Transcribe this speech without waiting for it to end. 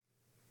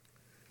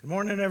Good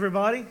morning,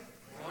 everybody.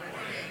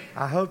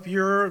 I hope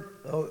you're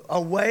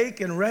awake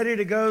and ready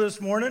to go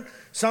this morning.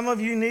 Some of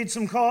you need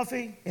some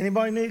coffee.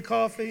 Anybody need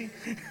coffee?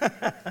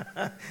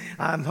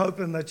 I'm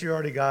hoping that you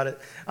already got it.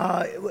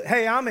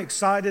 Hey, I'm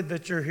excited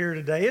that you're here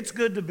today. It's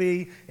good to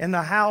be in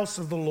the house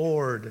of the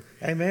Lord.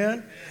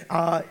 Amen.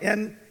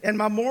 In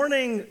my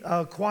morning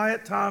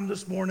quiet time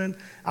this morning,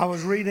 I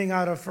was reading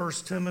out of 1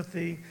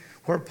 Timothy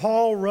where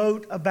Paul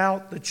wrote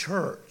about the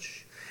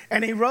church.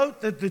 And he wrote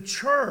that the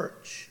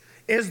church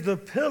is the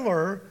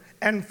pillar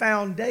and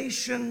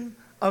foundation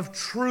of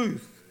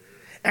truth.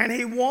 And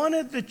he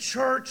wanted the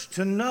church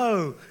to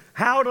know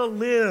how to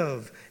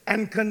live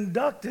and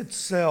conduct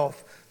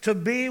itself to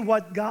be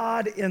what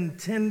God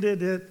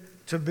intended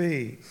it to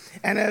be.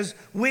 And as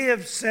we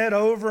have said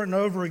over and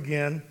over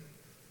again,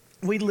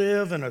 we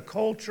live in a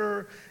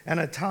culture and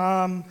a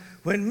time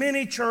when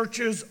many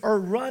churches are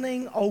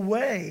running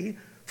away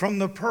from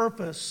the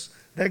purpose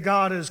that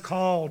God has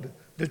called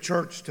the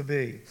church to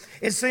be.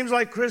 It seems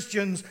like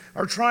Christians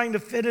are trying to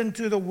fit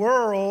into the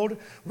world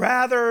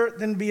rather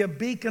than be a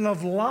beacon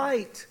of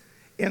light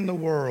in the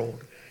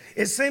world.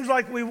 It seems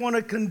like we want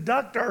to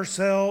conduct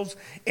ourselves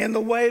in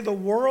the way the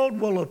world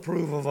will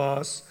approve of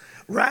us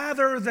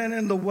rather than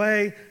in the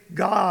way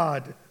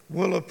God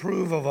will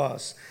approve of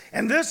us.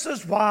 And this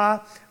is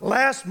why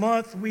last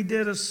month we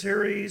did a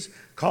series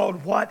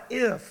called What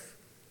If?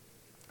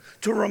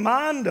 To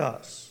remind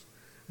us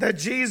that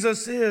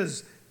Jesus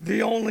is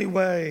the only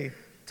way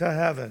to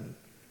heaven.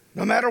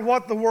 No matter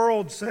what the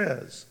world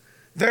says,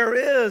 there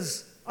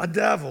is a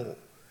devil.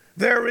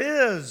 There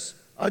is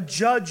a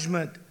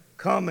judgment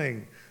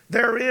coming.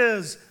 There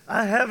is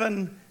a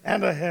heaven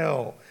and a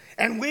hell.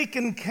 And we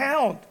can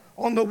count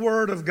on the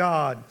Word of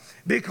God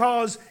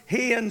because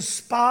He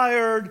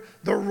inspired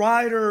the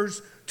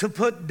writers to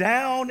put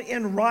down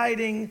in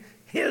writing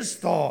His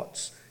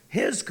thoughts,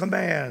 His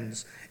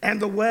commands, and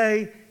the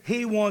way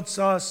He wants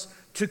us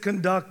to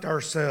conduct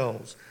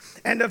ourselves.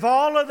 And if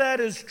all of that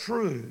is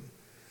true,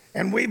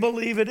 and we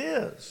believe it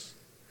is,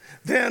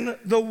 then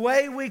the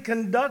way we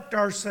conduct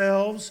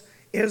ourselves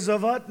is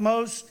of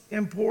utmost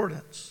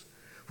importance,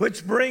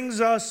 which brings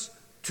us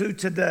to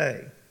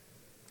today.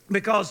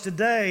 Because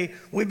today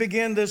we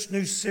begin this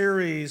new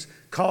series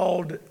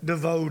called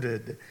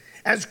Devoted.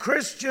 As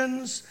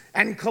Christians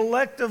and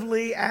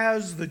collectively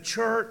as the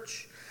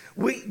church,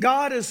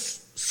 God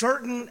has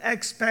certain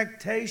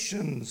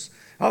expectations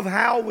of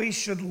how we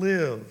should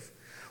live.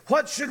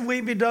 What should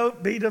we be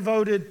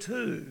devoted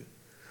to?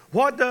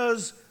 What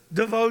does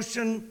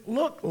devotion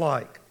look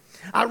like?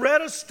 I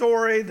read a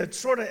story that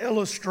sort of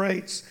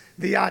illustrates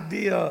the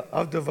idea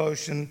of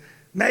devotion.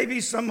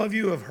 Maybe some of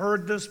you have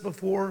heard this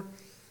before.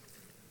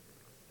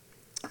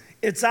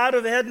 It's out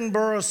of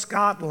Edinburgh,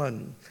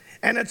 Scotland.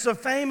 And it's a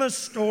famous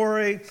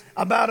story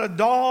about a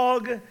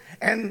dog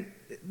and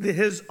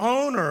his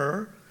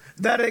owner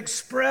that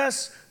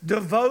express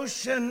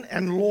devotion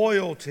and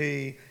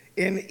loyalty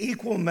in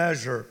equal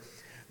measure.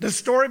 The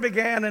story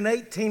began in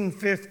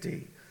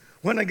 1850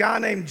 when a guy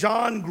named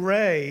John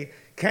Gray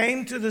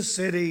came to the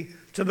city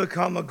to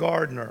become a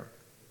gardener.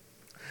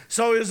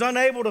 So he was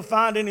unable to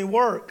find any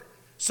work,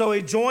 so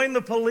he joined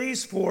the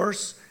police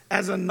force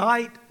as a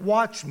night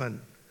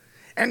watchman.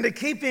 And to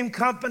keep him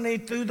company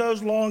through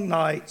those long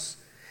nights,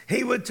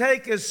 he would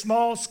take his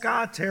small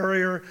Skye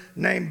Terrier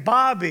named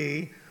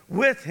Bobby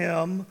with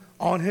him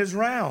on his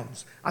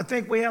rounds. I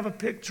think we have a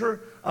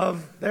picture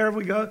of, there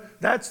we go,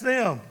 that's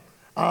them.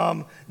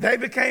 They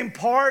became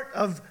part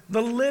of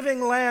the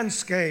living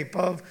landscape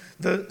of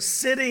the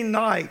city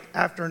night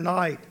after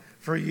night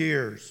for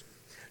years.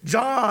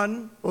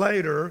 John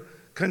later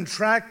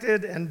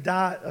contracted and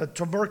died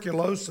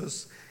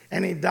tuberculosis,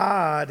 and he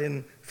died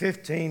in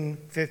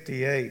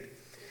 1558.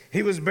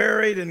 He was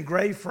buried in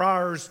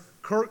Greyfriars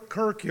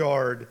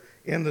Kirkyard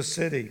in the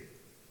city.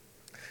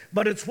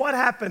 But it's what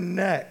happened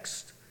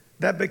next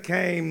that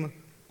became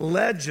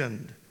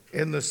legend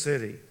in the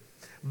city.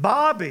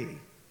 Bobby,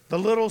 the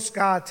little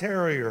Skye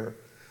Terrier,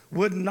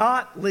 would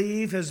not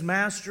leave his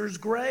master's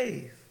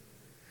grave.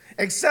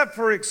 Except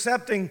for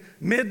accepting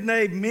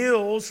midday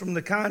meals from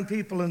the kind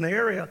people in the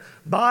area,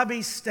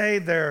 Bobby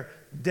stayed there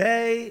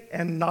day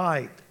and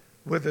night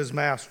with his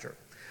master.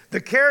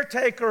 The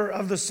caretaker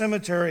of the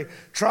cemetery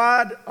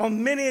tried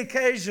on many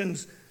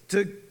occasions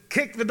to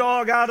kick the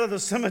dog out of the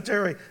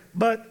cemetery,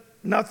 but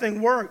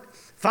nothing worked.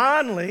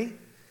 Finally,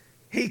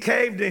 he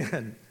caved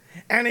in,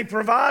 and he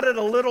provided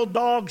a little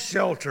dog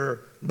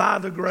shelter by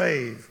the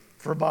grave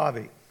for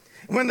Bobby.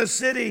 When the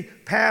city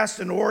passed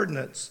an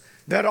ordinance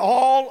that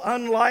all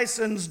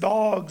unlicensed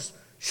dogs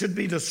should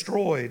be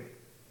destroyed,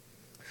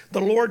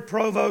 the Lord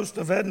Provost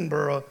of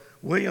Edinburgh,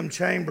 William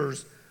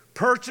Chambers,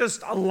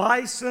 purchased a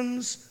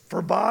license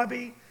for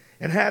Bobby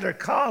and had a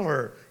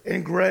collar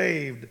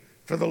engraved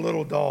for the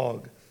little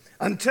dog.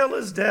 Until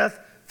his death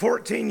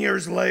 14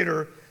 years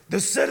later, the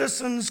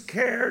citizens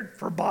cared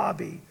for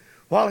Bobby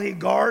while he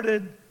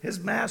guarded his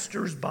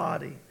master's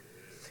body.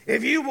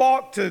 If you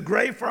walk to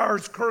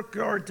Greyfriars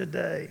Kirkyard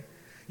today,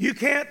 you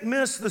can't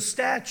miss the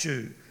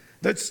statue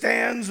that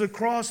stands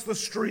across the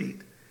street.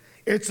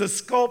 It's a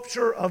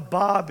sculpture of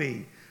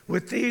Bobby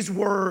with these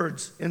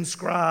words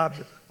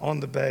inscribed on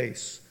the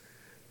base.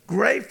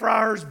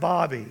 Greyfriars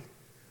Bobby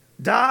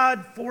died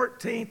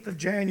 14th of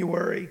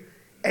January,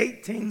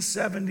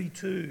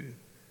 1872,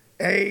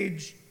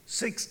 age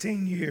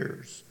 16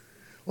 years.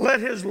 Let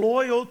his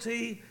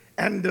loyalty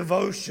and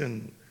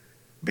devotion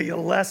be a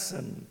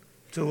lesson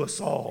to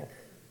us all.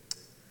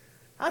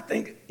 I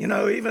think,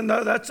 even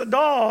though that's a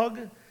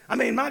dog,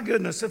 my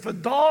goodness, if a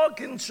dog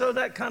can show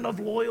that kind of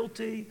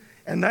loyalty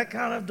and that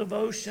kind of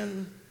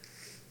devotion,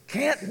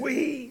 can't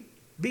we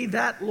be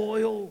that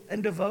loyal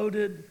and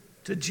devoted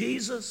to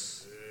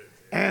Jesus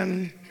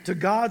and to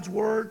God's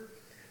Word?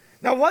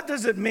 Now, what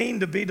does it mean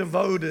to be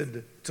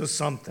devoted to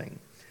something?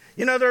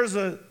 There's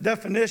a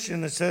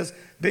definition that says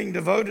being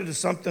devoted to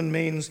something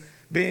means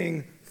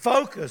being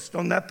focused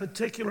on that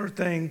particular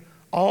thing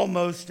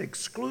almost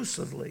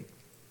exclusively.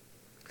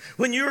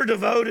 When you're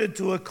devoted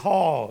to a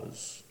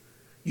cause,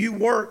 you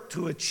work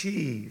to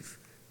achieve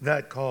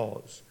that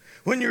cause.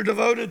 When you're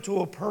devoted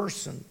to a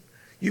person,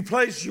 you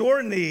place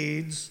your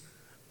needs,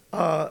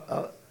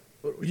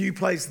 you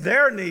place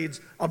their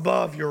needs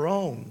above your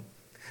own.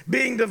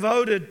 Being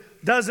devoted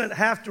doesn't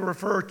have to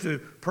refer to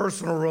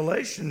personal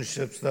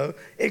relationships, though.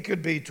 It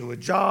could be to a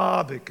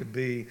job. It could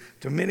be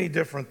to many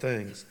different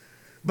things.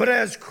 But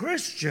as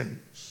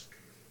Christians,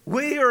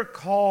 we are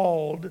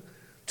called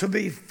to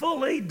be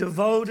fully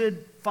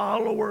devoted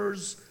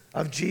followers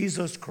of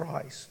Jesus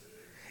Christ.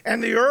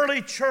 And the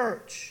early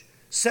church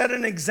set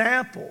an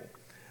example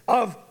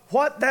of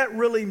what that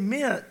really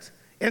meant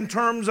in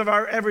terms of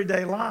our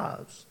everyday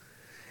lives.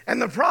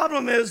 And the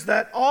problem is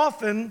that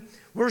often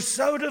we're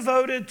so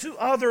devoted to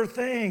other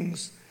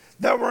things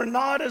that we're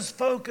not as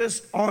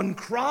focused on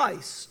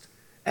Christ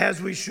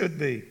as we should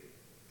be.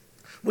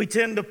 We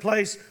tend to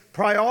place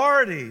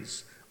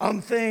priorities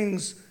on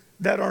things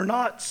that are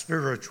not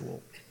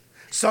spiritual.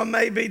 Some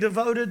may be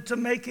devoted to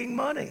making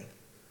money,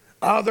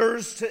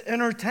 others to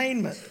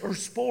entertainment or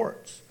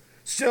sports,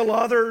 still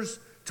others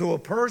to a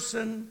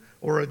person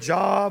or a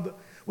job.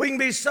 We can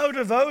be so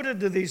devoted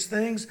to these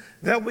things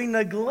that we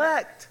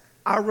neglect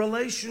our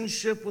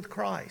relationship with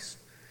Christ.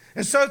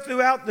 And so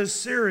throughout this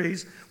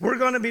series, we're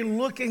going to be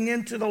looking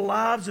into the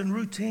lives and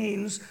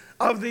routines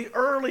of the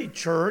early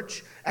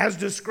church as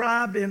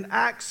described in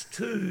Acts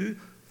 2,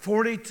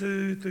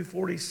 42 through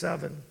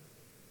 47.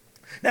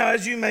 Now,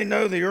 as you may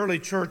know, the early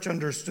church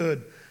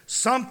understood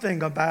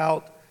something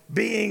about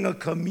being a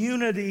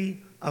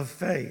community of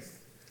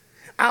faith.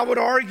 I would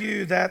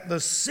argue that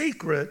the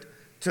secret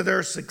to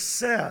their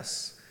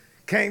success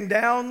came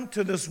down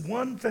to this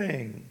one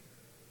thing: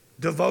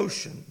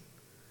 devotion.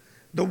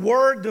 The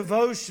word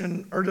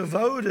devotion or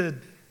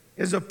devoted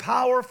is a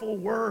powerful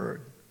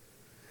word.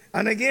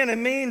 And again, it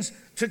means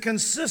to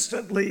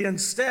consistently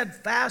and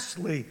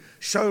steadfastly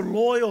show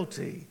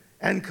loyalty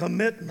and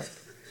commitment.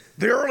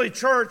 The early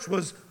church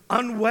was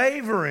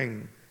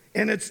unwavering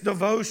in its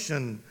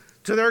devotion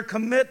to their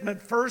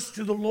commitment first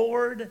to the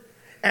Lord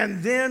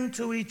and then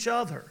to each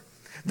other.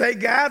 They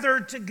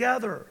gathered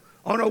together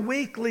on a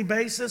weekly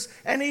basis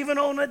and even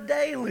on a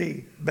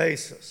daily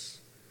basis.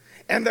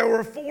 And there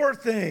were four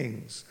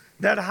things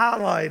that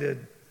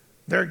highlighted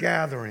their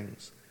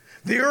gatherings.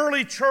 The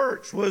early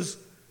church was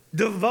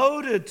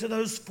devoted to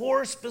those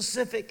four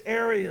specific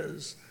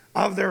areas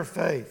of their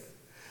faith.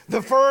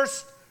 The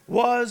first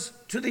was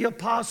to the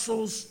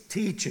apostles'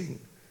 teaching.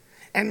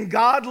 And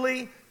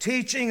godly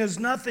teaching is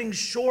nothing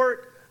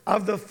short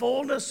of the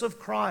fullness of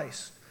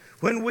Christ.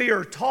 When we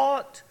are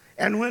taught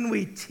and when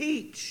we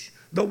teach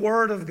the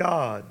Word of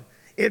God,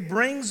 it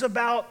brings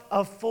about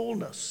a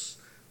fullness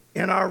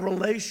in our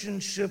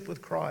relationship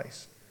with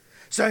Christ.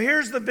 So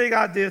here's the big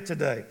idea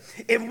today.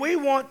 If we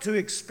want to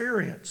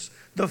experience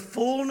the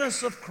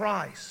fullness of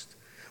Christ,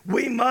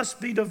 we must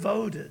be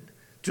devoted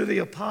to the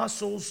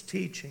apostles'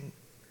 teaching.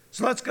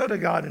 So let's go to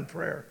God in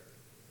prayer.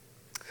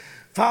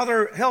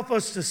 Father, help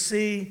us to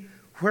see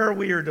where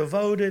we are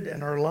devoted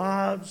in our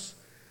lives,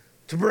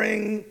 to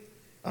bring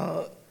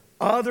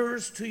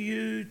others to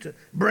you, to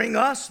bring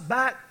us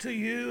back to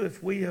you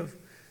if we have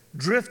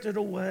drifted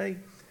away.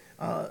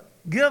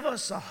 Give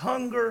us a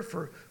hunger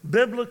for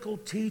biblical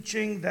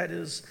teaching that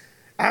is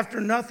after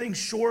nothing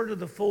short of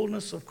the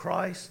fullness of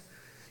Christ.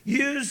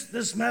 Use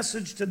this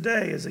message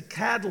today as a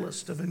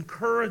catalyst of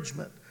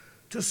encouragement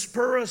to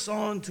spur us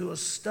on to a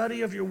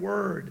study of your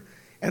word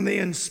and the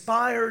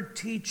inspired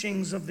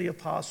teachings of the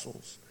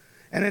apostles.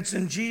 And it's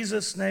in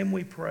Jesus' name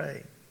we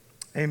pray.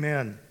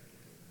 Amen.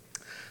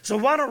 So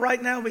why don't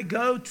right now we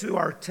go to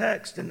our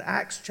text in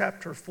Acts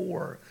chapter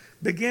 4,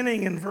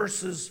 beginning in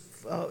verse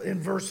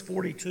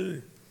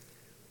 42.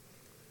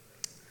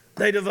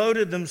 They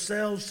devoted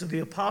themselves to the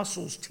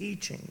apostles'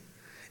 teaching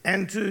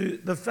and to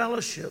the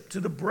fellowship, to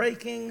the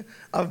breaking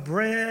of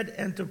bread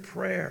and to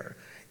prayer.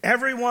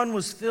 Everyone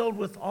was filled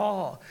with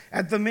awe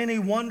at the many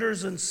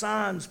wonders and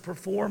signs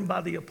performed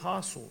by the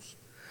apostles.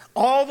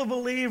 All the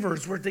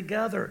believers were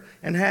together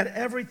and had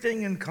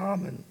everything in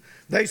common.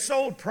 They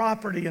sold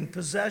property and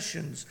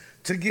possessions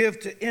to give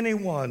to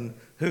anyone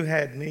who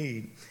had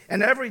need.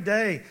 And every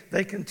day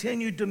they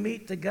continued to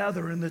meet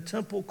together in the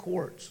temple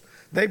courts.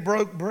 They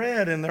broke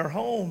bread in their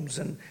homes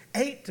and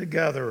ate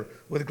together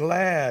with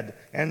glad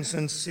and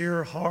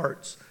sincere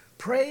hearts,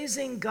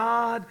 praising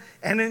God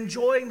and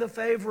enjoying the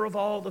favor of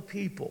all the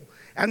people.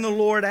 And the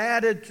Lord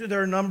added to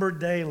their number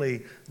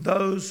daily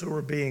those who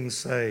were being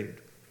saved.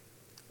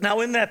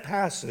 Now, in that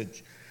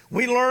passage,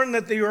 we learn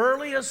that the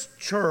earliest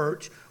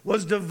church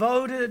was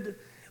devoted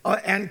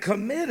and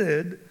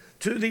committed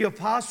to the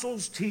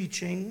apostles'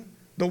 teaching,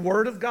 the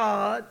Word of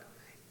God,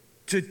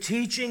 to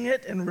teaching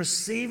it and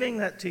receiving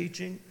that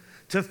teaching,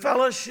 to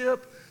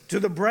fellowship, to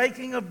the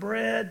breaking of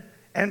bread,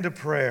 and to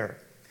prayer.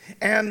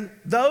 And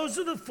those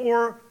are the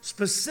four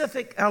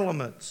specific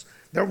elements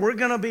that we're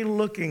going to be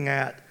looking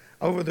at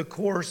over the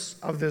course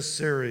of this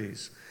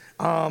series.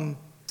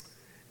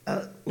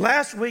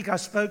 Last week I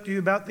spoke to you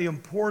about the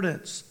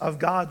importance of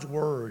God's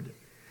Word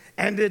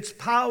and its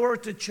power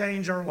to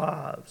change our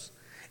lives.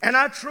 And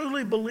I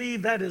truly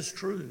believe that is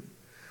true.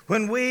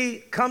 When we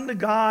come to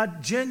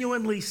God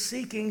genuinely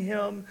seeking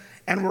Him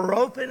and we're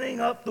opening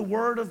up the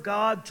Word of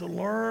God to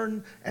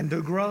learn and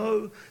to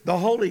grow, the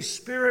Holy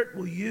Spirit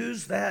will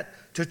use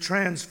that to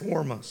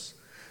transform us.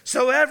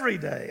 So every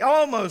day,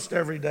 almost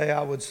every day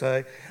I would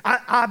say,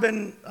 I've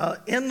been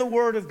in the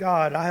Word of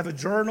God. I have a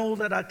journal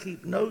that I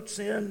keep notes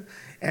in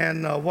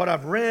and what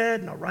I've read,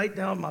 and I write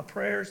down my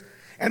prayers.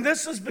 And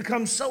this has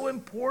become so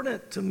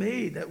important to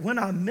me that when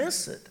I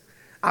miss it,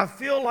 I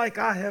feel like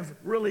I have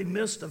really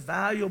missed a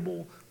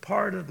valuable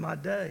part of my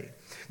day.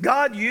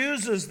 God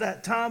uses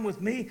that time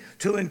with me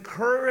to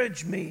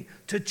encourage me,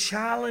 to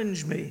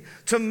challenge me,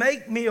 to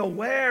make me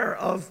aware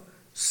of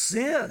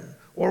sin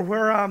or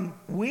where I'm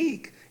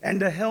weak and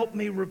to help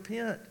me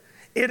repent.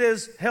 It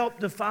has helped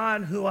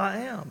define who I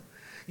am.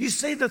 You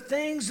see, the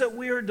things that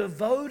we are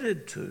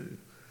devoted to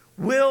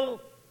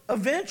will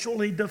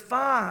eventually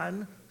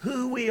define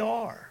who we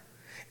are.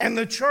 And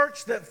the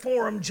church that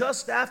formed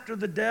just after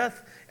the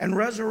death and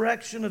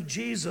resurrection of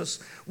Jesus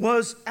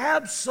was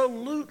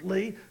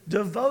absolutely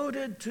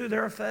devoted to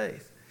their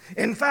faith.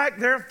 In fact,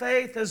 their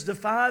faith has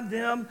defined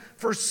them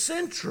for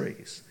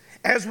centuries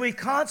as we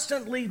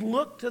constantly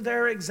look to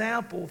their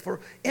example for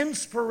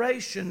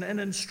inspiration and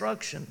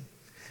instruction.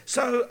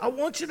 So I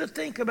want you to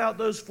think about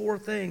those four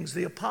things: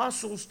 the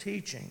apostles'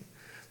 teaching,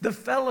 the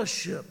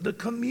fellowship, the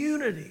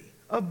community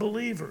of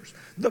believers,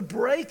 the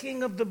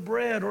breaking of the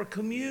bread or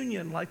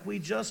communion like we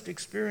just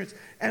experienced,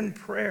 and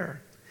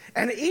prayer.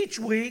 And each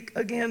week,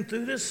 again,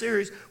 through this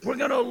series, we're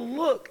going to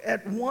look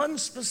at one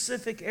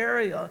specific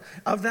area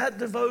of that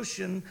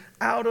devotion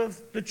out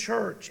of the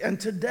church. And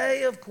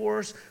today, of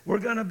course, we're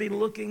going to be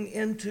looking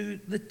into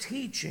the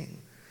teaching.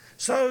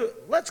 So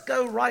let's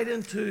go right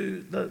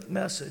into the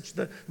message.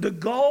 The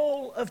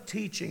goal of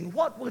teaching,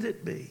 what would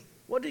it be?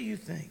 What do you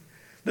think?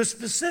 The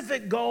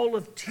specific goal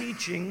of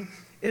teaching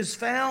is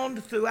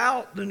found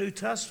throughout the New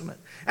Testament.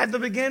 At the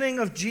beginning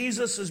of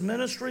Jesus'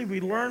 ministry,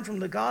 we learn from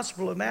the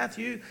Gospel of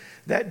Matthew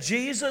that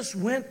Jesus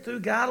went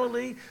through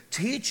Galilee,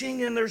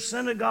 teaching in their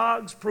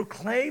synagogues,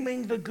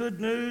 proclaiming the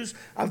good news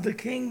of the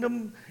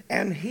kingdom,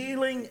 and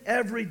healing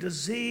every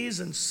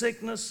disease and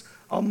sickness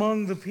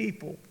among the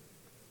people.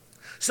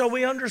 So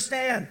we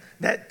understand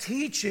that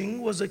teaching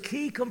was a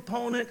key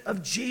component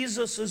of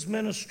Jesus'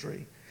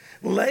 ministry.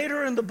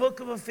 Later in the book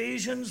of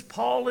Ephesians,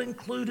 Paul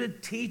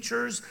included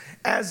teachers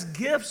as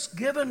gifts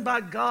given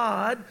by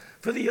God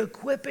for the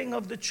equipping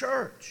of the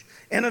church.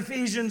 In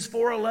Ephesians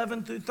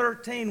 4:11 through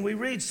 13, we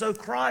read, "So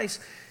Christ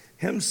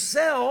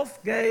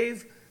himself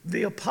gave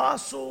the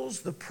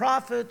apostles, the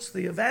prophets,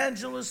 the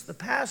evangelists, the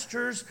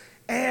pastors,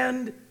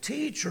 and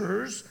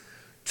teachers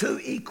to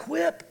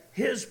equip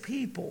his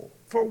people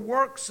for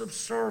works of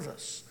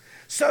service,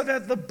 so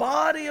that the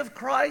body of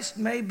Christ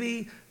may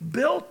be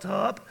built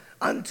up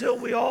until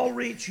we all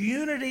reach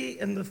unity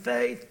in the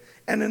faith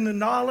and in the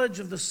knowledge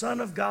of the Son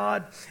of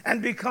God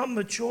and become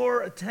mature,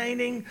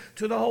 attaining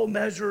to the whole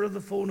measure of the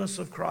fullness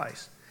of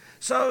Christ."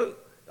 So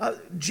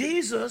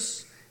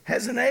Jesus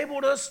has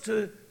enabled us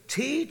to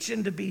teach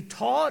and to be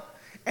taught,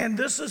 and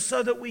this is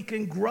so that we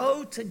can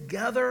grow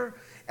together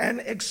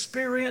and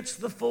experience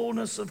the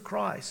fullness of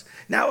Christ.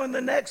 Now in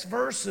the next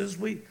verses,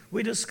 we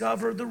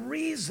discover the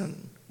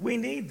reason we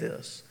need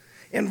this.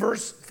 In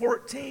verse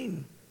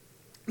 14,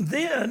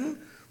 "Then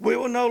we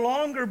will no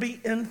longer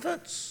be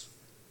infants,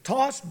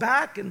 tossed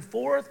back and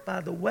forth by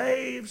the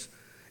waves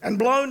and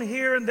blown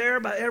here and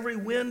there by every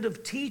wind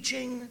of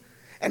teaching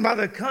and by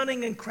the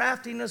cunning and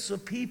craftiness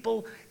of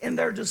people in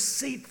their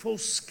deceitful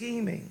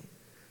scheming."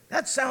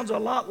 That sounds a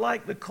lot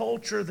like the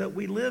culture that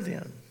we live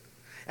in.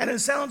 And it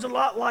sounds a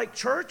lot like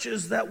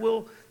churches that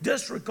will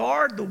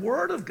disregard the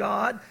Word of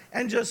God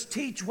and just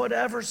teach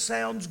whatever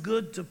sounds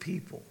good to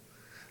people.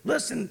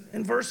 Listen,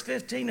 in verse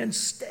 15,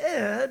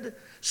 "Instead,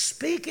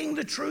 speaking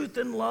the truth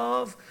in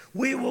love,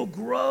 we will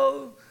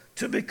grow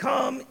to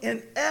become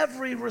in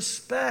every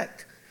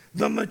respect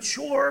the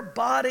mature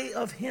body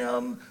of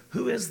him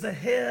who is the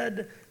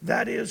head,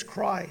 that is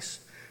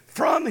Christ.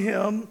 From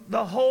him,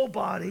 the whole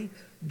body,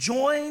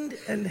 joined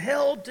and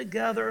held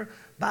together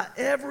by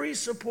every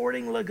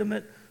supporting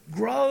ligament,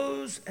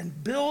 grows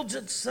and builds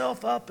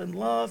itself up in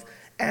love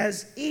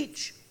as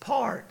each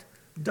part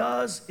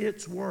does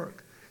its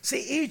work.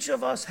 See, each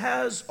of us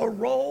has a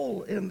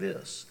role in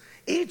this.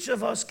 Each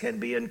of us can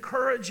be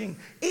encouraging.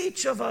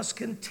 Each of us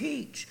can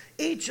teach.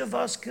 Each of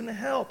us can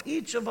help.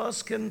 Each of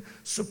us can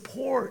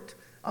support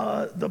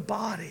the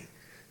body.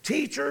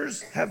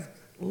 Teachers have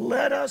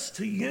led us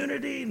to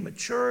unity and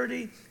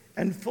maturity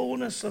and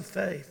fullness of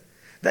faith.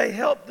 They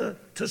help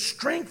to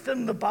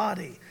strengthen the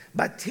body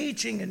by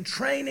teaching and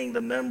training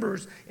the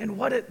members in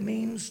what it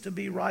means to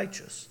be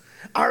righteous.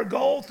 Our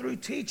goal through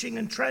teaching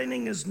and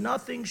training is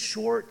nothing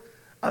short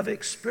of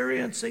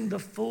experiencing the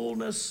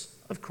fullness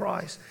of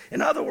Christ.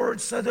 In other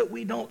words, so that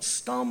we don't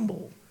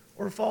stumble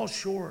or fall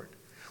short.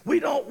 We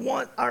don't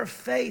want our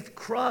faith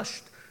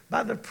crushed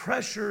by the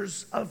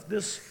pressures of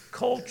this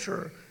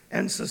culture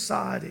and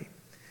society.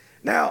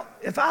 Now,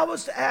 if I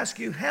was to ask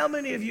you, how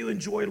many of you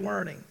enjoy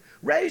learning?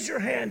 Raise your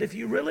hand if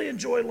you really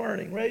enjoy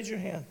learning. Raise your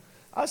hand.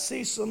 I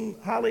see some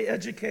highly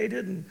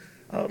educated and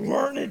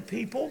learned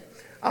people.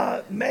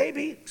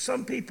 Maybe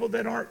some people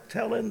that aren't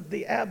telling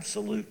the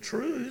absolute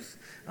truth.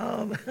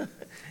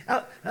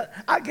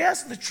 I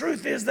guess the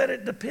truth is that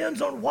it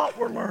depends on what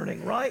we're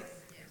learning, right?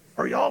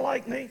 Are y'all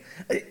like me?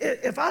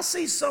 If I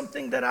see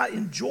something that I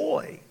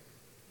enjoy,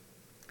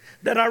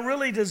 that I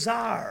really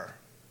desire,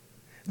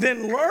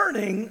 then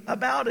learning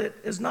about it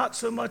is not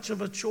so much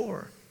of a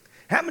chore.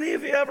 How many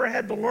of you ever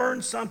had to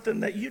learn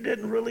something that you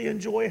didn't really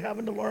enjoy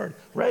having to learn?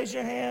 Raise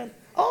your hand.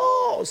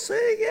 Oh,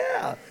 see,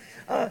 yeah.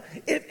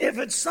 If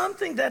it's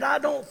something that I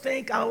don't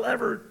think I'll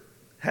ever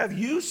have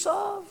use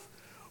of,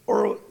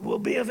 or will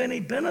be of any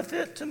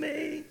benefit to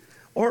me,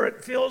 or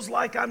it feels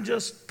like I'm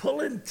just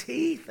pulling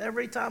teeth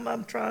every time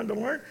I'm trying to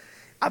learn,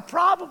 I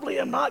probably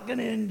am not going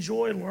to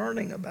enjoy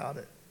learning about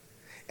it.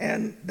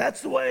 And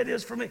that's the way it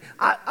is for me.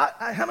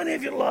 How many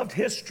of you loved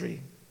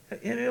history?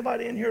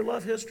 Anybody in here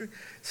love history?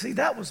 See,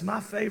 that was my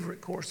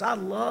favorite course. I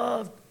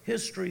loved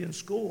history in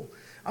school.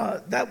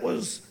 That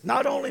was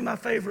not only my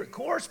favorite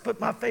course, but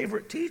my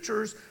favorite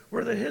teachers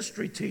were the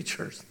history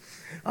teachers.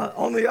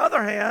 On the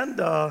other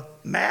hand,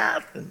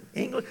 math and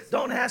English,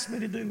 don't ask me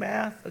to do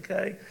math,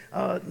 okay?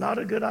 Not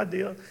a good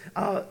idea.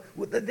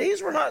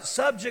 These were not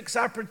subjects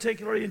I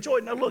particularly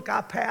enjoyed. Now look,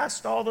 I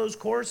passed all those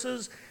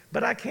courses,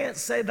 but I can't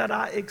say that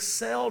I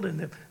excelled in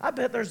them. I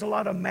bet there's a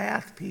lot of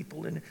math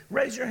people in it.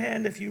 Raise your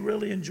hand if you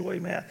really enjoy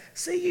math.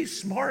 See, you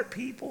smart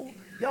people,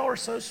 y'all are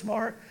so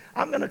smart.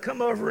 I'm going to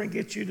come over and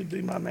get you to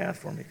do my math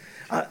for me.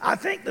 I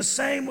think the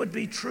same would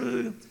be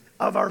true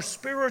of our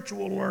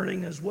spiritual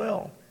learning as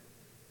well.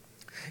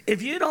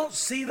 If you don't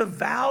see the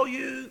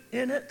value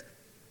in it,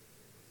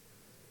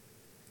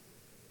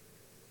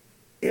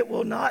 it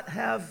will not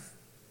have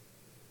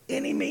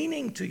any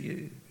meaning to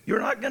you.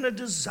 You're not going to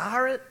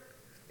desire it.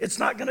 It's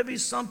not going to be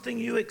something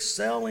you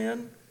excel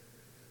in.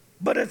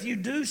 But if you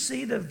do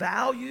see the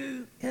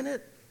value in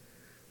it,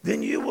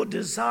 then you will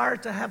desire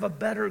to have a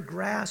better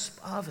grasp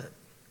of it.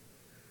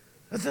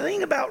 The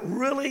thing about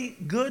really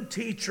good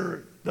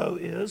teacher, though,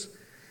 is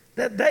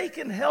that they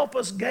can help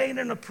us gain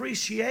an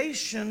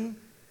appreciation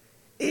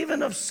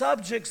even of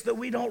subjects that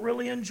we don't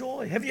really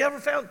enjoy. Have you ever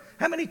found,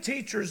 how many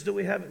teachers do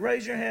we have?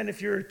 Raise your hand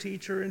if you're a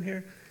teacher in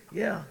here.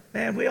 Yeah,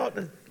 man, we ought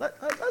to,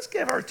 let's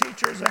give our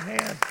teachers a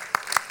hand.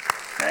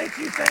 Thank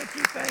you, thank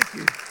you, thank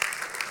you.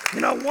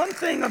 You know, one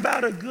thing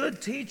about a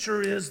good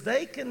teacher is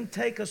they can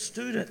take a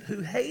student who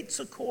hates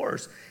a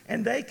course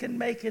and they can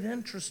make it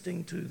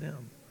interesting to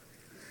them.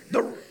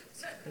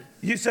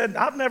 You said,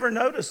 I've never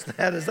noticed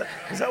that. Is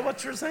that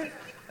what you're saying?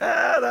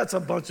 That's a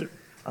bunch of...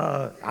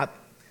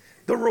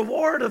 the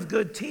reward of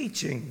good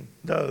teaching,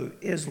 though,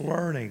 is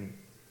learning.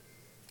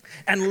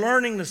 And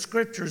learning the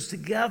scriptures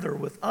together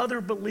with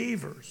other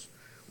believers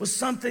was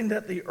something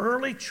that the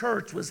early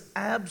church was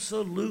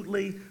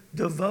absolutely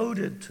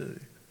devoted to.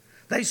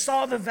 They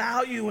saw the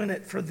value in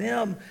it for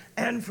them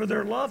and for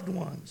their loved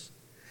ones.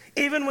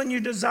 Even when you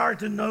desire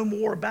to know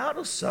more about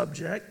a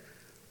subject,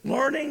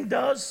 learning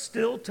does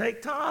still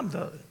take time,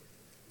 though.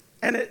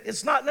 And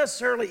it's not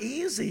necessarily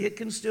easy. It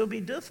can still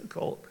be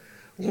difficult.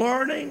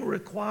 Learning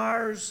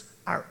requires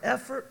our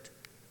effort,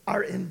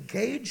 our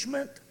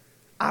engagement,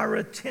 our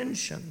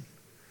attention.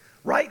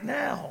 Right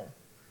now,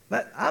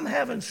 I'm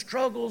having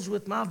struggles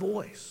with my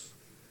voice.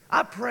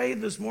 I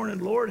prayed this morning,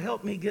 Lord,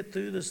 help me get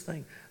through this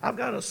thing. I've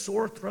got a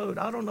sore throat.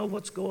 I don't know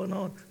what's going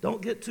on.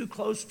 Don't get too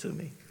close to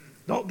me.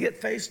 Don't get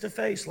face to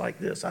face like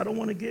this. I don't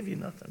want to give you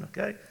nothing,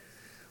 okay?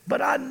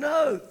 But I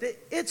know that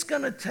it's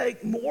going to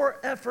take more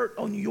effort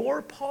on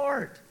your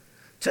part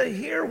to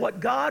hear what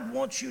God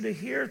wants you to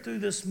hear through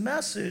this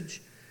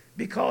message,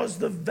 because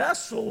the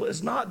vessel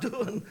is not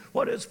doing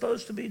what it's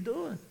supposed to be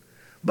doing.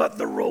 But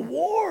the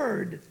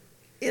reward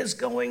is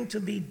going to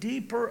be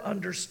deeper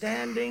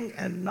understanding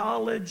and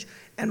knowledge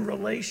and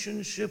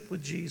relationship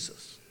with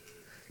Jesus.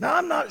 Now,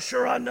 I'm not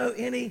sure I know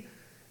any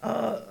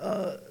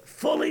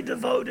fully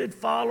devoted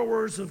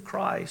followers of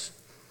Christ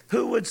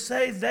who would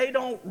say they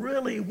don't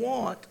really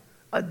want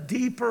a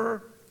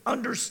deeper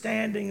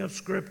understanding of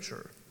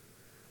Scripture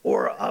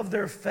or of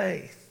their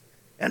faith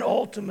and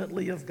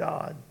ultimately of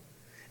God.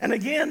 And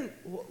again,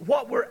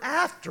 what we're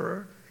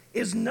after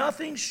is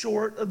nothing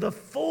short of the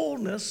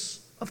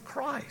fullness of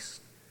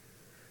Christ.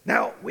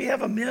 Now, we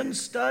have a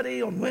men's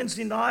study on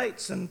Wednesday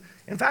nights, and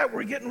in fact,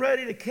 we're getting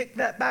ready to kick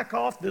that back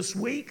off this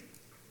week.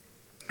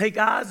 Hey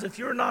guys, if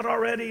you're not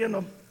already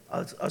in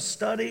a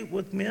study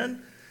with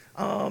men,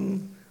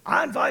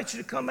 I invite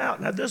you to come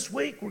out. Now this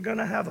week, we're going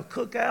to have a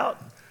cookout.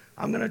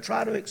 I'm going to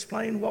try to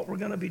explain what we're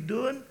going to be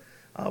doing.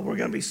 We're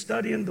going to be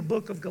studying the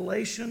book of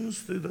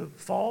Galatians through the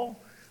fall.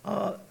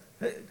 Are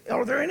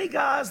there any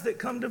guys that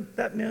come to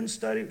that men's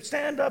study?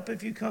 Stand up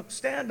if you come.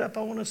 Stand up.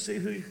 I want to see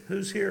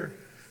who's here.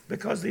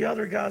 Because the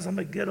other guys, I'm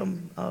going to get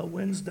them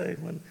Wednesday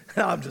when.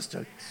 No, I'm just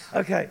joking.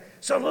 Okay,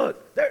 so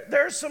look,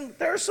 there's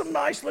some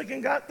nice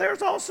looking guys.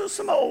 There's also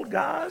some old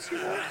guys, you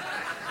know,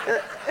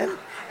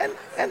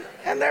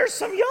 and there's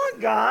some young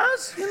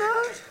guys, you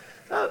know.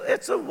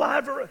 It's a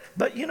wide variety.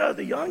 But you know,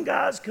 the young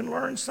guys can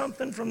learn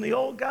something from the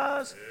old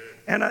guys,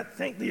 and I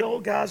think the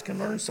old guys can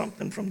learn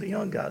something from the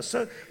young guys.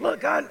 So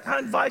look, I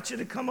invite you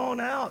to come on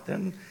out,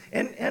 and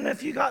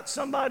if you got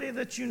somebody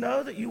that you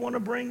know that you want to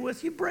bring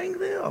with you, bring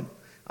them.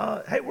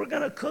 Hey, we're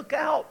going to cook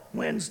out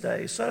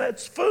Wednesday, so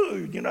that's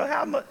food. You know,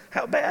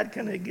 how bad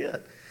can it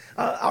get?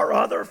 Our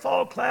other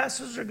fall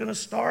classes are going to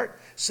start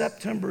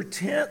September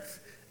 10th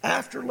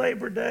after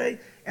Labor Day,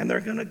 and they're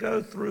going to go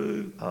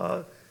through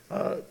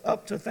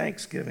up to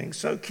Thanksgiving.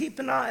 So keep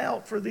an eye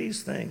out for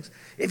these things.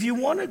 If you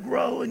want to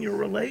grow in your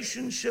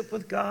relationship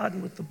with God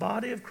and with the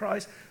body of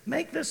Christ,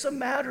 make this a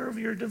matter of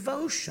your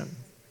devotion.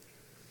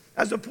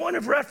 As a point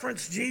of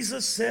reference,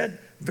 Jesus said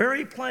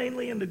very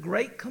plainly in the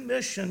Great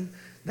Commission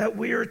that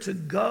we are to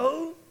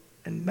go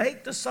and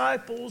make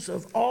disciples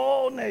of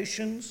all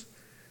nations,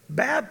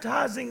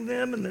 baptizing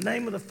them in the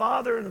name of the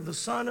Father and of the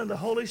Son and the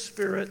Holy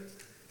Spirit,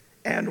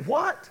 and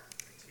what?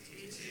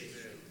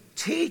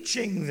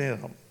 Teaching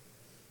them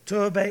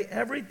to obey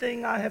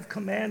everything I have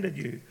commanded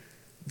you.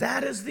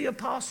 That is the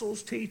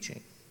apostles'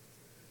 teaching.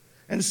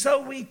 And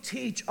so we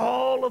teach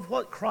all of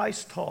what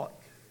Christ taught,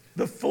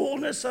 the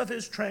fullness of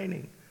his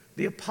training,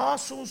 the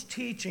apostles'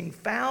 teaching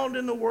found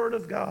in the Word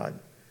of God.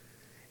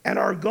 And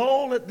our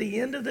goal at the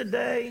end of the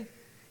day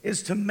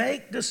is to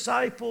make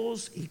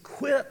disciples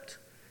equipped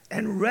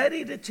and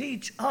ready to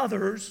teach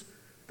others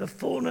the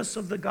fullness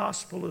of the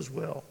gospel as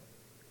well.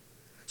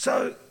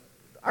 So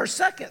our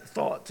second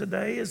thought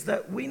today is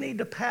that we need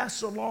to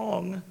pass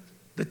along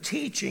the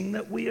teaching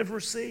that we have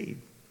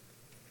received.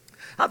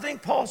 I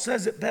think Paul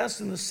says it best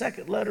in the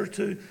second letter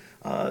to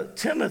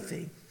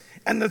Timothy.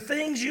 And the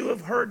things you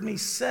have heard me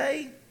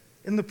say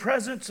in the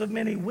presence of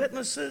many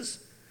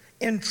witnesses,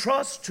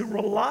 entrust to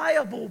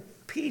reliable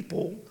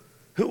people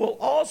who will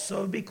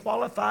also be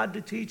qualified to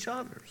teach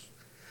others.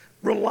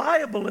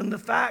 Reliable in the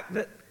fact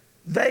that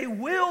they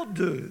will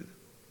do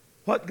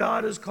what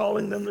God is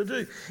calling them to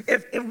do.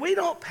 If we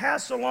don't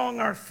pass along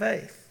our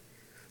faith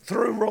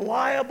through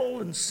reliable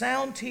and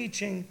sound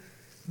teaching,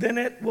 then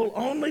it will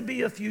only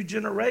be a few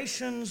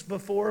generations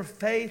before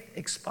faith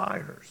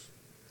expires.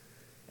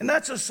 And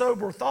that's a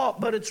sober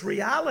thought, but it's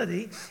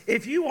reality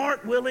if you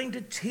aren't willing to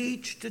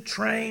teach, to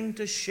train,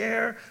 to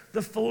share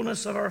the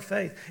fullness of our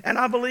faith. And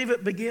I believe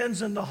it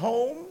begins in the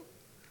home,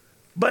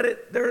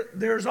 but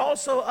there's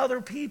also other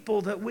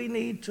people that we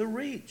need to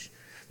reach.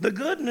 The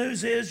good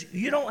news is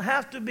you don't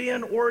have to be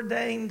an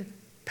ordained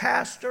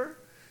pastor.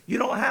 You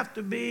don't have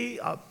to be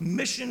a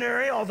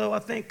missionary, although I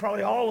think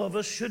probably all of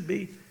us should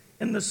be,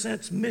 in the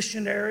sense,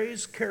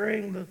 missionaries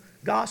carrying the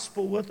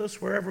gospel with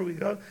us wherever we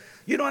go.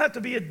 You don't have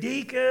to be a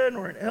deacon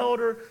or an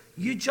elder.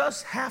 You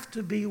just have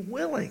to be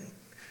willing.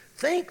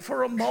 Think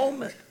for a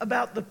moment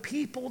about the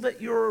people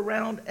that you're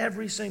around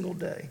every single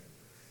day.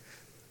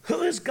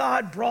 Who has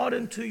God brought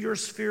into your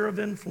sphere of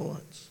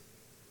influence?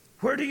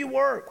 Where do you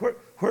work?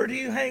 Where do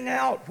you hang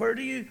out? Where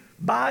do you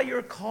buy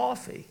your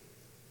coffee?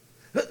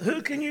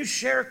 Who can you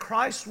share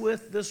Christ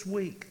with this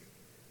week?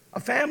 A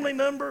family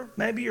member,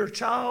 maybe your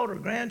child or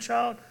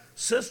grandchild,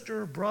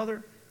 sister or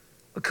brother,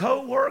 a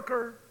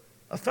co-worker,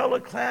 a fellow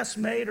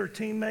classmate or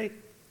teammate.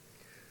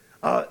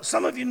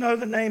 Some of you know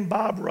the name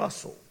Bob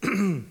Russell.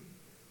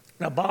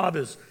 Now, Bob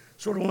is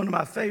sort of one of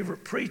my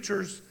favorite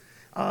preachers,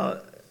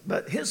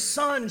 but his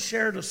son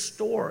shared a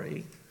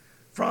story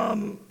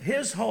from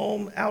his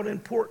home out in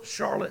Port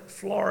Charlotte,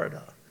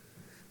 Florida.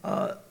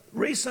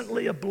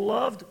 Recently, a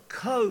beloved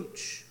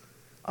coach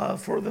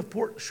for the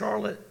Port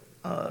Charlotte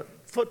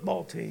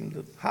football team,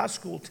 the high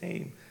school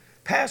team,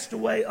 passed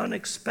away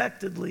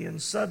unexpectedly and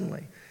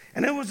suddenly.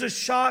 And it was a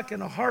shock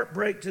and a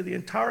heartbreak to the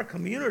entire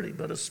community,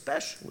 but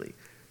especially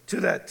to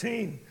that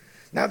team.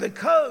 Now, the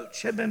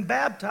coach had been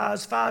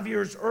baptized 5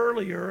 years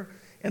earlier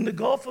in the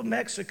Gulf of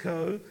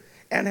Mexico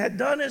and had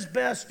done his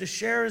best to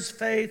share his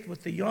faith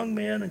with the young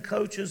men and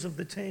coaches of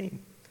the team.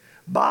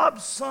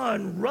 Bob's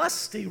son,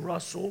 Rusty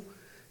Russell,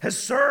 has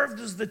served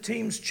as the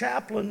team's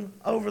chaplain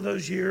over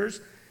those years,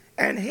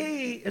 and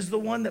he is the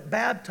one that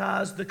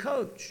baptized the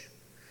coach.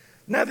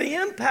 Now, the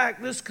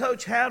impact this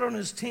coach had on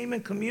his team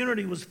and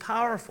community was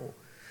powerful.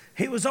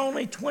 He was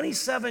only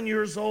 27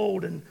 years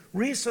old and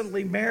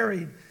recently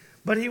married,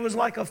 but he was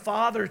like a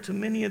father to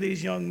many of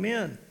these young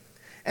men.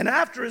 And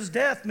after his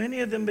death, many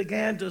of them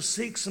began to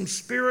seek some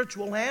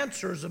spiritual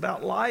answers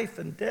about life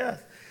and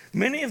death.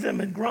 Many of them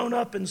had grown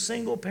up in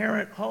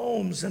single-parent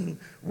homes and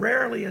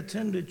rarely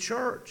attended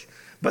church.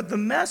 But the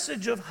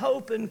message of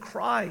hope in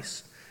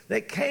Christ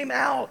that came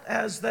out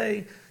as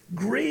they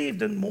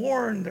grieved and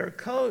mourned their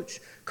coach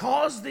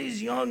caused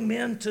these young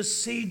men to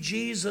see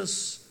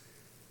Jesus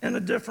in a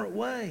different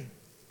way.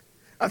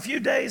 A few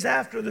days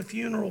after the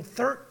funeral,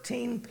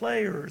 13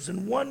 players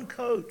and one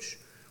coach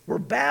were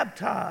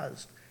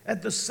baptized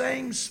at the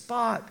same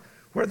spot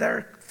where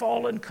their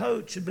fallen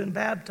coach had been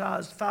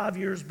baptized 5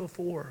 years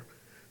before.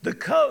 The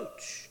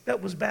coach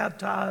that was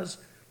baptized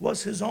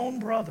was his own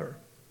brother.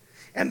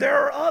 And there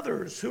are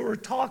others who are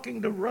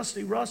talking to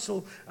Rusty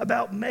Russell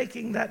about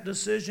making that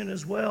decision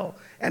as well.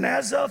 And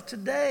as of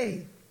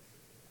today,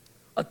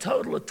 a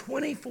total of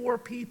 24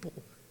 people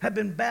have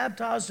been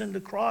baptized into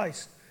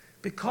Christ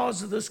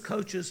because of this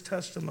coach's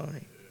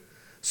testimony.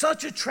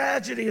 Such a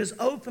tragedy has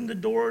opened the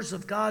doors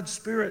of God's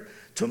Spirit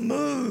to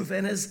move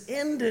and has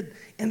ended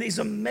in these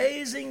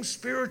amazing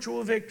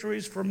spiritual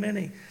victories for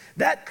many.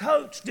 That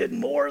coach did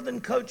more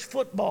than coach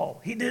football.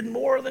 He did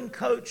more than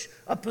coach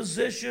a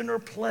position or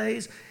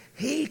plays.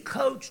 He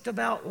coached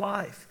about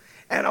life.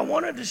 And I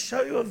wanted to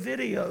show you a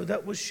video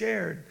that was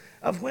shared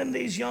of when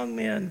these young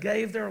men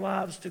gave their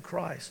lives to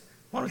Christ.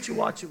 Why don't you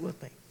watch it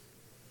with me?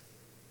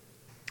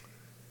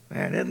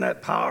 Man, isn't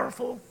that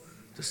powerful?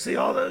 To see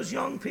all those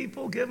young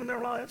people giving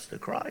their lives to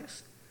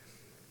Christ.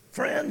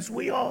 Friends,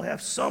 we all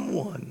have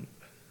someone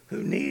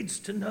who needs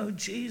to know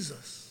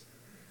Jesus.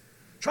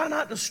 Try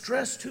not to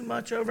stress too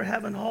much over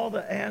having all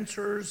the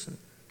answers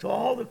to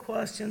all the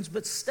questions,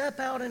 but step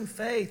out in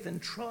faith and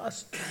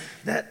trust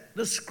that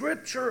the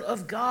Scripture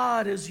of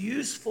God is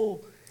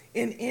useful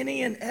in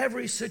any and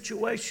every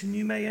situation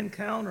you may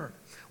encounter.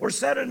 Or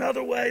said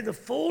another way, the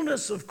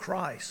fullness of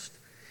Christ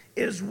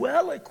is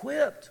well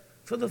equipped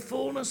for the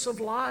fullness of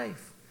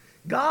life.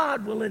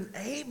 God will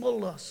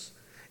enable us.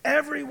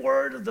 Every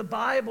word of the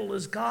Bible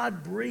is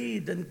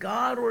God-breathed and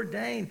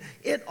God-ordained.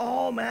 It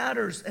all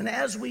matters. And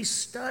as we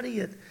study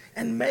it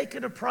and make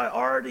it a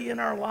priority in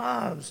our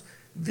lives,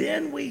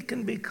 then we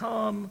can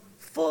become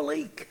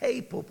fully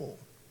capable.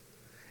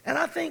 And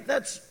I think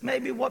that's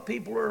maybe what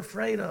people are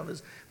afraid of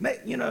is,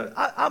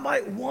 I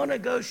might want to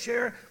go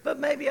share, but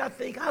maybe I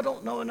think I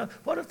don't know enough.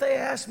 What if they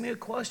ask me a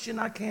question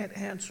I can't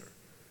answer?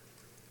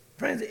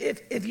 Friends,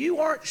 if you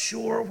aren't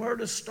sure where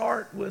to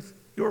start with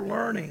your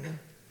learning,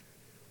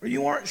 or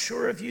you aren't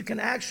sure if you can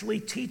actually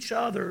teach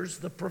others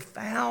the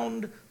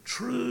profound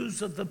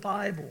truths of the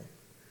Bible,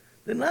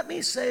 then let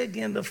me say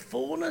again, the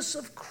fullness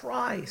of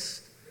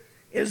Christ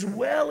is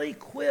well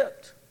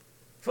equipped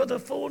for the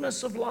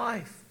fullness of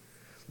life.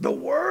 The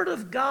Word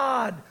of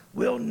God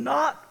will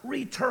not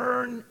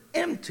return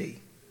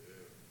empty.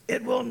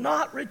 It will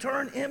not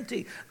return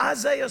empty.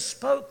 Isaiah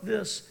spoke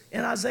this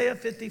in Isaiah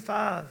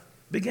 55.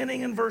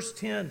 Beginning in verse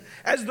 10,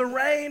 as the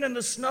rain and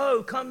the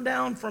snow come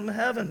down from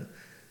heaven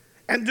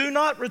and do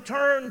not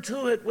return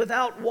to it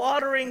without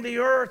watering the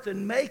earth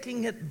and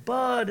making it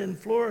bud and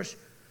flourish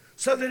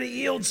so that it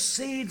yields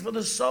seed for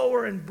the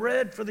sower and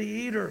bread for the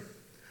eater,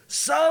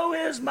 so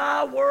is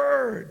my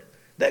word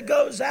that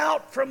goes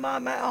out from my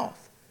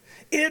mouth.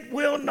 It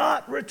will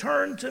not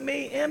return to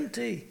me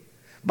empty,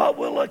 but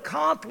will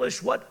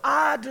accomplish what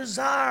I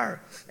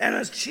desire and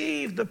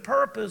achieve the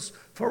purpose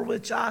for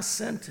which I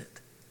sent it.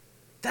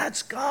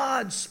 That's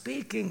God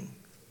speaking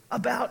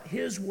about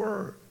His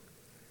Word.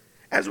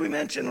 As we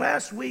mentioned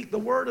last week, the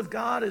Word of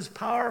God is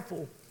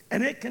powerful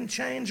and it can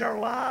change our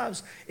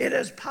lives. It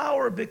has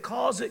power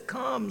because it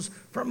comes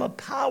from a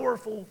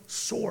powerful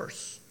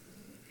source.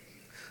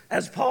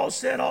 As Paul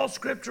said, all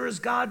Scripture is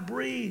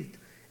God-breathed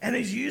and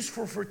is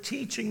useful for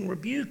teaching,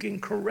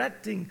 rebuking,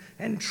 correcting,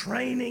 and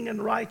training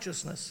in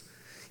righteousness.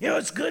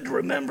 It's good to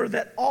remember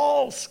that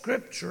all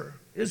Scripture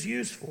is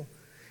useful.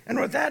 And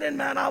with that in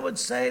mind, I would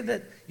say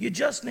that you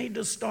just need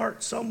to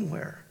start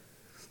somewhere.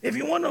 If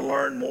you want to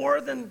learn more,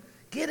 then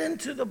get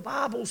into the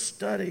Bible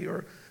study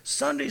or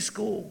Sunday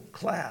school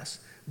class.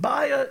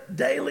 Buy a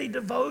daily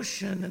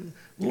devotion and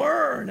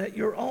learn at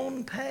your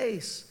own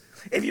pace.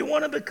 If you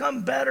want to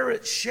become better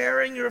at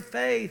sharing your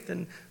faith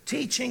and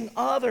teaching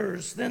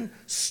others, then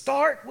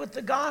start with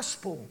the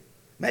gospel.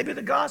 Maybe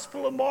the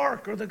Gospel of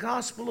Mark or the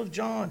Gospel of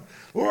John.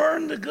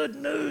 Learn the good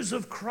news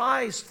of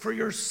Christ for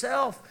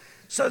yourself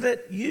so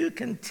that you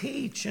can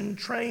teach and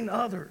train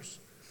others.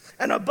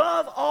 And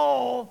above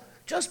all,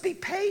 just be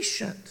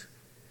patient.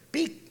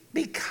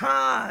 Be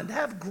kind.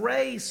 Have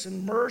grace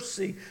and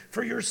mercy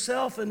for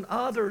yourself and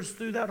others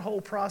through that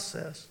whole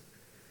process.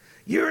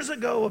 Years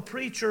ago, a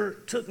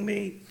preacher took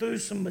me through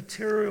some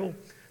material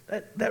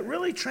that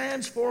really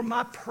transformed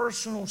my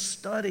personal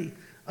study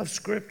of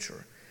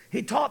Scripture.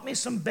 He taught me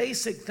some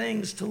basic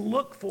things to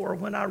look for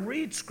when I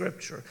read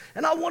Scripture.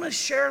 And I want to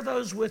share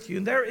those with you.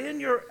 They're in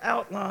your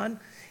outline.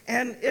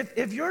 And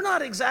if you're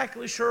not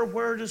exactly sure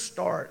where to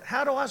start,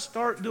 how do I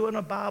start doing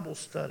a Bible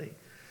study?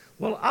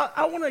 Well,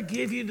 I want to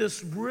give you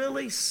this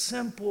really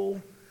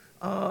simple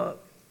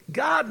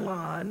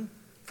guideline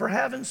for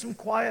having some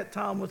quiet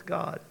time with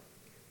God.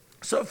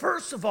 So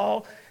first of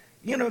all,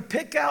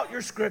 pick out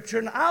your scripture,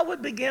 and I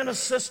would begin a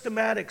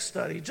systematic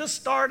study. Just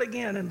start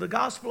again in the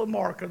Gospel of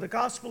Mark or the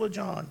Gospel of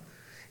John.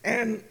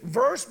 And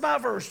verse by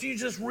verse, you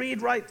just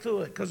read right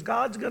through it, because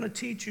God's going to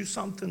teach you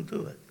something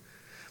through it.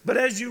 But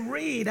as you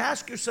read,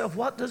 ask yourself,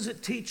 what does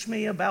it teach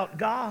me about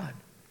God?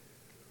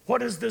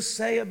 What does this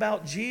say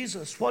about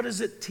Jesus? What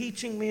is it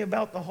teaching me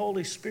about the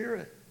Holy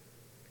Spirit?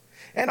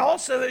 And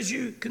also, as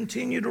you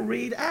continue to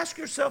read, ask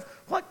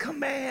yourself, what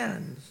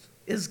commands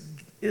is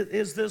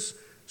this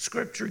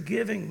scripture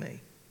giving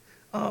me?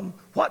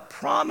 What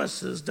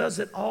promises does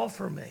it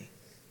offer me?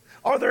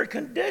 Are there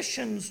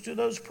conditions to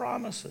those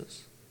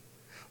promises?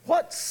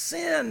 What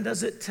sin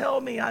does it tell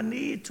me I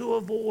need to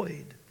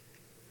avoid?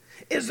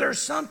 Is there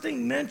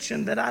something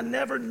mentioned that I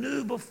never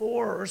knew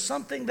before, or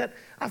something that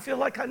I feel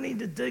like I need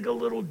to dig a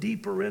little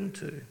deeper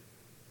into?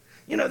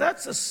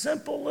 That's a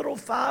simple little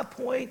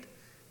 5-point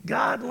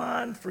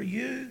guideline for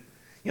you.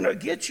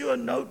 Get you a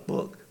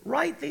notebook.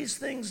 Write these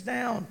things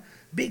down.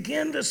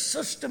 Begin the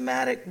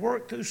systematic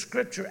work through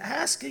Scripture,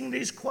 asking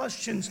these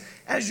questions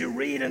as you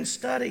read and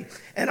study.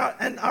 And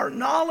our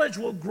knowledge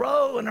will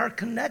grow, and our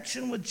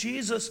connection with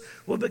Jesus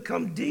will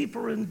become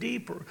deeper and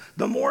deeper.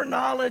 The more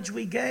knowledge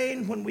we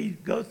gain when we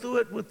go through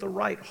it with the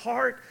right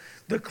heart,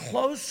 the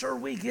closer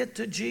we get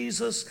to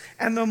Jesus,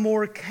 and the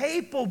more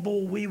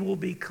capable we will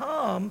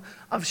become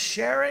of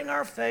sharing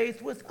our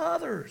faith with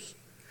others.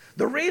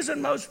 The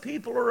reason most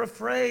people are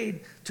afraid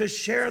to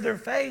share their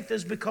faith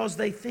is because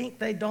they think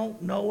they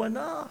don't know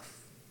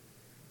enough.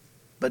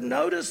 But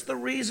notice the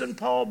reason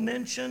Paul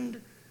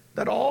mentioned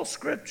that all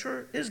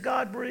Scripture is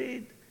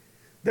God-breathed.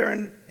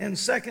 There in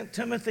 2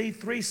 Timothy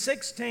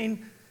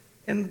 3:16,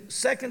 in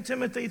 2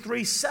 Timothy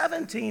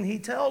 3:17, he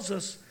tells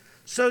us,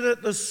 so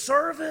that the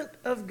servant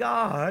of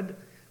God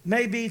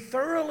may be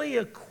thoroughly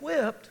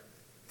equipped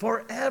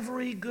for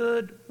every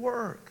good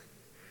work.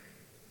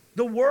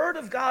 The Word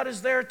of God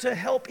is there to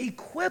help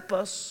equip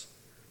us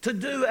to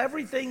do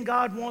everything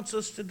God wants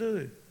us to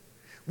do.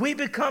 We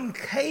become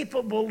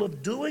capable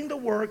of doing the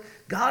work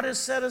God has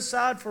set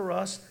aside for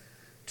us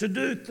to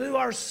do through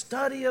our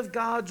study of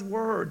God's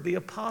Word, the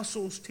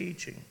apostles'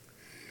 teaching.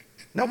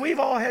 Now, we've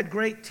all had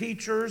great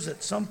teachers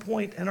at some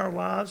point in our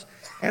lives,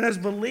 and as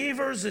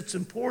believers, it's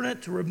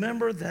important to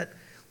remember that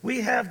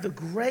we have the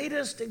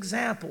greatest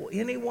example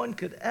anyone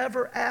could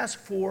ever ask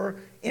for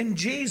in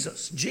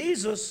Jesus.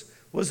 Jesus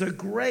was a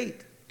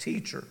great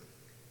teacher.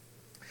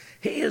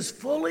 He is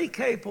fully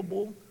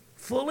capable,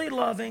 fully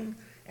loving,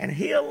 and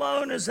He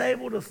alone is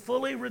able to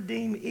fully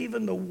redeem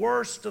even the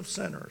worst of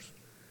sinners.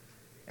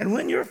 And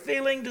when you're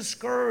feeling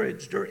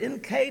discouraged or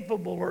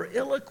incapable or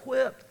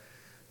ill-equipped,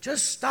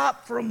 just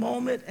stop for a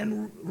moment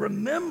and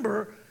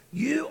remember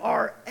you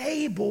are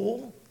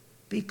able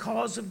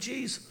because of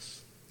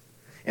Jesus.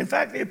 In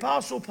fact, the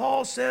Apostle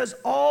Paul says,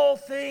 all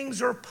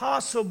things are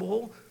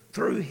possible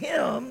through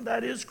Him,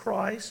 that is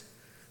Christ,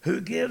 who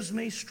gives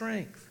me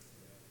strength.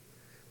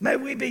 May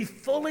we be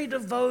fully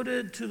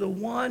devoted to the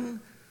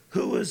one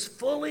who is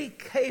fully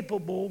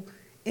capable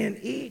in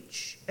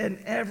each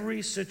and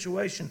every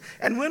situation.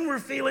 And when we're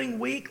feeling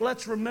weak,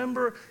 let's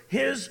remember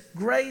His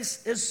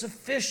grace is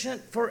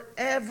sufficient for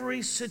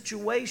every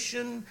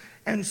situation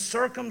and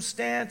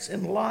circumstance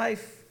in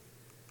life.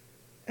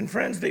 And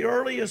friends, the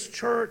earliest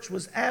church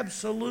was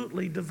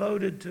absolutely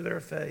devoted to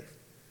their faith.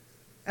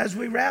 As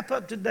we wrap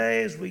up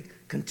today, as we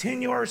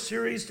continue our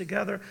series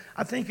together,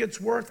 I think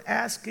it's worth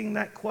asking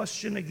that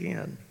question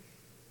again.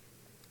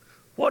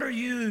 What are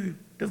you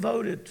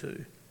devoted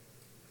to?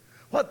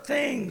 What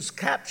things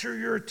capture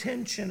your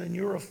attention and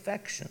your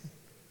affection?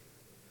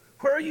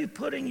 Where are you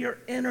putting your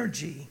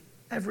energy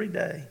every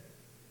day?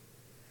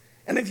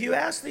 And if you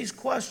ask these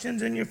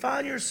questions and you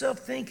find yourself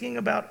thinking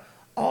about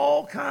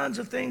all kinds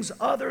of things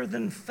other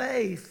than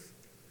faith,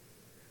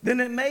 then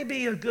it may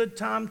be a good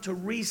time to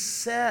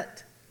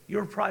reset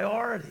your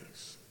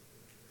priorities.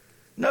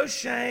 No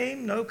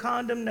shame, no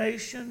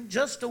condemnation,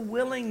 just a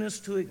willingness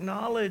to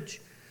acknowledge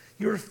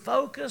your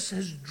focus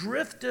has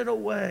drifted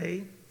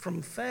away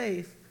from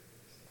faith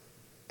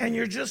and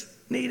you're just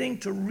needing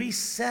to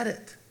reset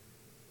it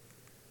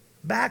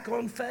back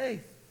on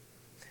faith.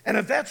 And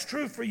if that's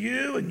true for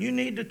you and you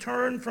need to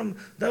turn from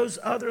those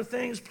other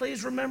things,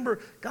 please remember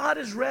God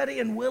is ready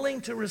and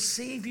willing to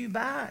receive you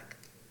back.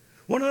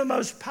 One of the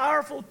most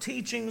powerful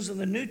teachings in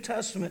the New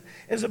Testament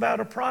is about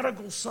a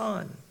prodigal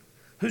son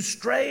who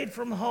strayed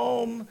from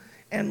home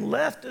and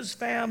left his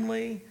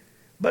family,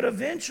 but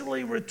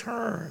eventually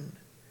returned.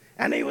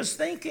 And he was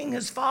thinking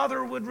his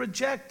father would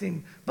reject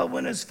him, but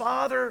when his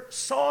father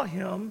saw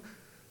him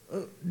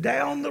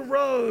down the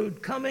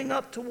road coming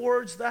up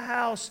towards the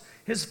house,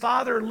 his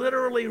father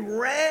literally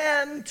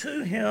ran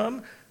to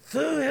him,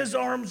 threw his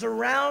arms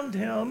around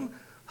him,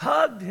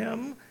 hugged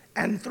him,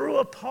 and threw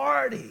a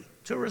party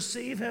to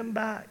receive him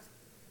back.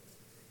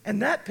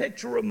 And that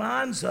picture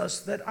reminds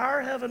us that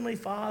our Heavenly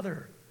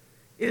Father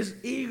is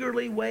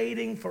eagerly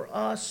waiting for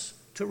us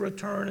to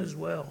return as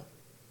well.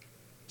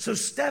 So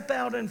step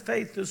out in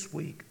faith this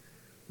week.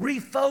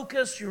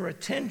 Refocus your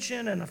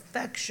attention and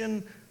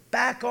affection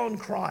back on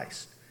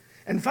Christ.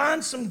 And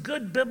find some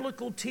good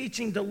biblical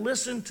teaching to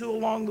listen to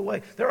along the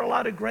way. There are a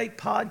lot of great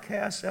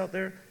podcasts out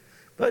there.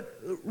 But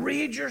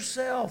read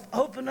yourself.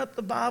 Open up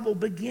the Bible.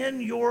 Begin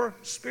your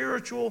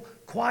spiritual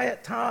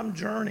quiet time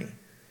journey.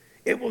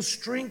 It will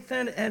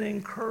strengthen and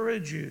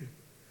encourage you.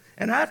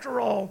 And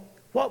after all,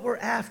 what we're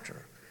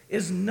after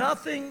is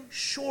nothing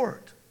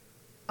short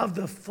of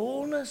the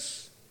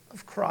fullness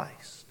of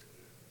Christ.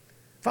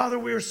 Father,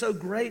 we are so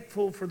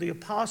grateful for the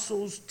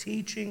apostles'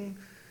 teaching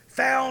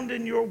found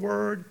in your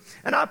word.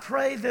 And I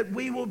pray that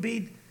we will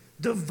be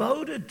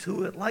devoted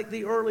to it like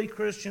the early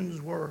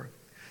Christians were.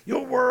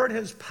 Your word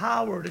has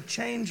power to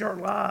change our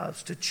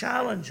lives, to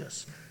challenge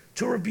us,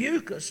 to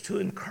rebuke us, to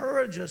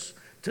encourage us,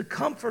 to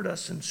comfort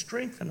us and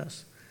strengthen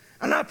us.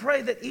 And I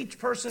pray that each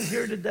person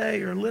here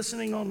today or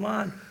listening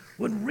online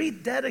would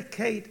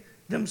rededicate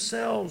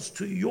themselves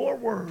to your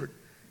word,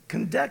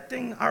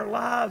 conducting our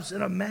lives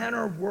in a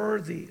manner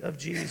worthy of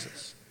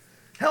Jesus.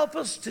 Help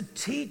us to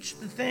teach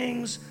the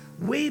things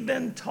we've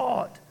been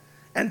taught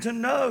and to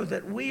know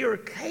that we are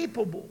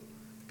capable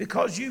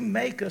because you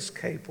make us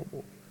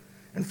capable.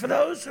 And for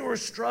those who are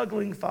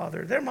struggling,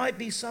 Father, there might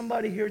be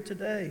somebody here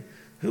today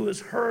who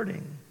is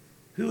hurting,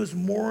 who is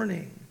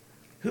mourning,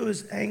 who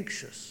is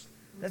anxious,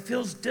 that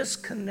feels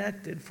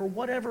disconnected for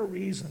whatever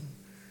reason.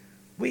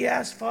 We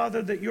ask,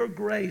 Father, that your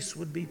grace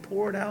would be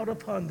poured out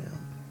upon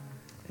them.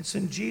 It's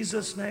in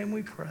Jesus' name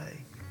we pray.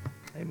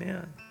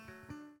 Amen.